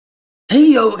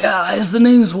Hey yo guys, the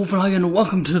name is Wolfen Heiger and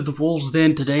welcome to the Wolves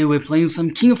Den. Today we're playing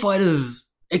some King of Fighters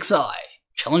XI,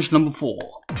 challenge number 4.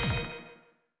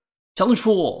 Challenge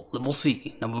 4, level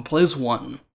C, number of players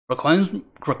 1.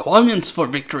 Requirements for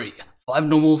victory, 5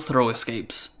 normal throw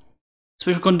escapes.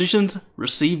 Special conditions,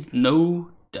 receive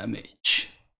no damage.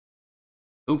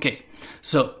 Okay,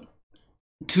 so,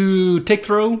 to take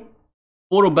throw,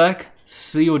 auto back,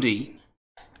 C or D.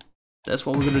 That's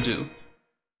what we're gonna do.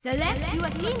 Select your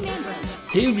team member.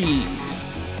 Heavy.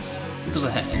 Give us a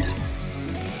hand.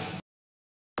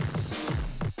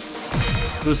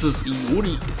 This is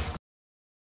Iori.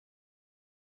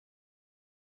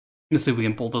 Let's see if we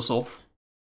can pull this off.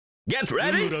 Get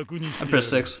ready! I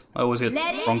press X. I always hit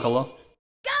wrong color.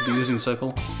 I'll be using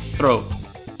circle. Throw.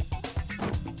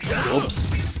 Oops.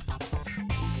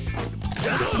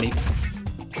 Neat.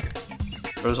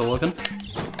 Throws are working.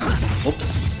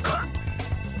 Oops.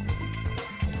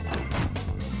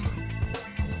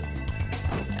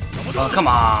 Oh, come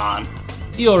on!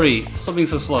 Iori, stop being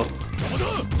so slow.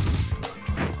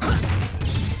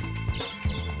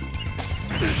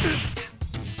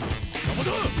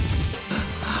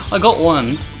 I got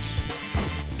one.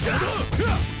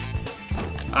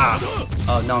 Ah.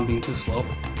 Oh, now I'm being too slow.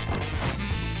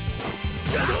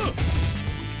 Can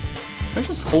I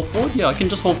just hold forward? Yeah, I can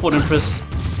just hold forward and press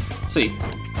C.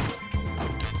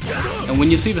 And when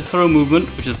you see the throw movement,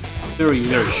 which is very,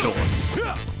 very short,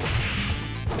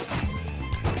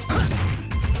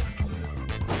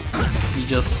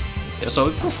 so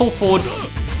just hold forward.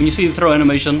 When you see the throw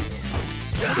animation,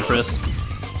 you press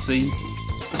C.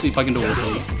 Let's see if I can do it with D.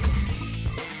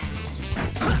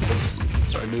 Oops.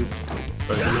 Sorry, dude.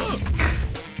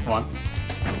 Come on.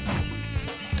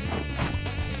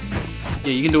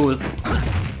 Yeah, you can do it with.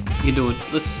 You can do it.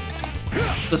 Let's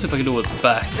see if I can do it with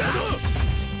back.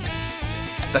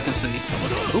 Back and C.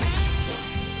 Oop.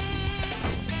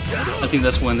 I think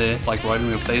that's when they're like right in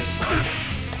your face.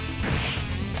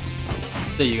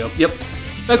 There you go. Yep.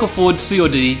 Back or forward, C or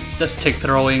D. That's tech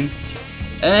throwing.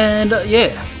 And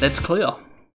yeah, that's clear.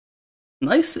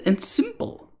 Nice and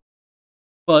simple.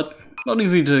 But not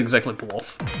easy to exactly pull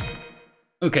off.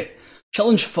 Okay.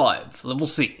 Challenge 5, level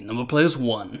C, number of players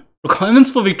 1.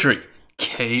 Requirements for victory.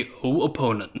 KO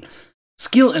opponent.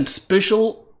 Skill and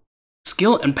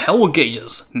power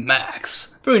gauges.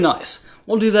 Max. Very nice.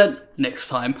 We'll do that next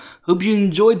time. Hope you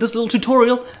enjoyed this little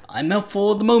tutorial. I'm out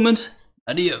for the moment.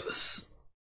 Adios.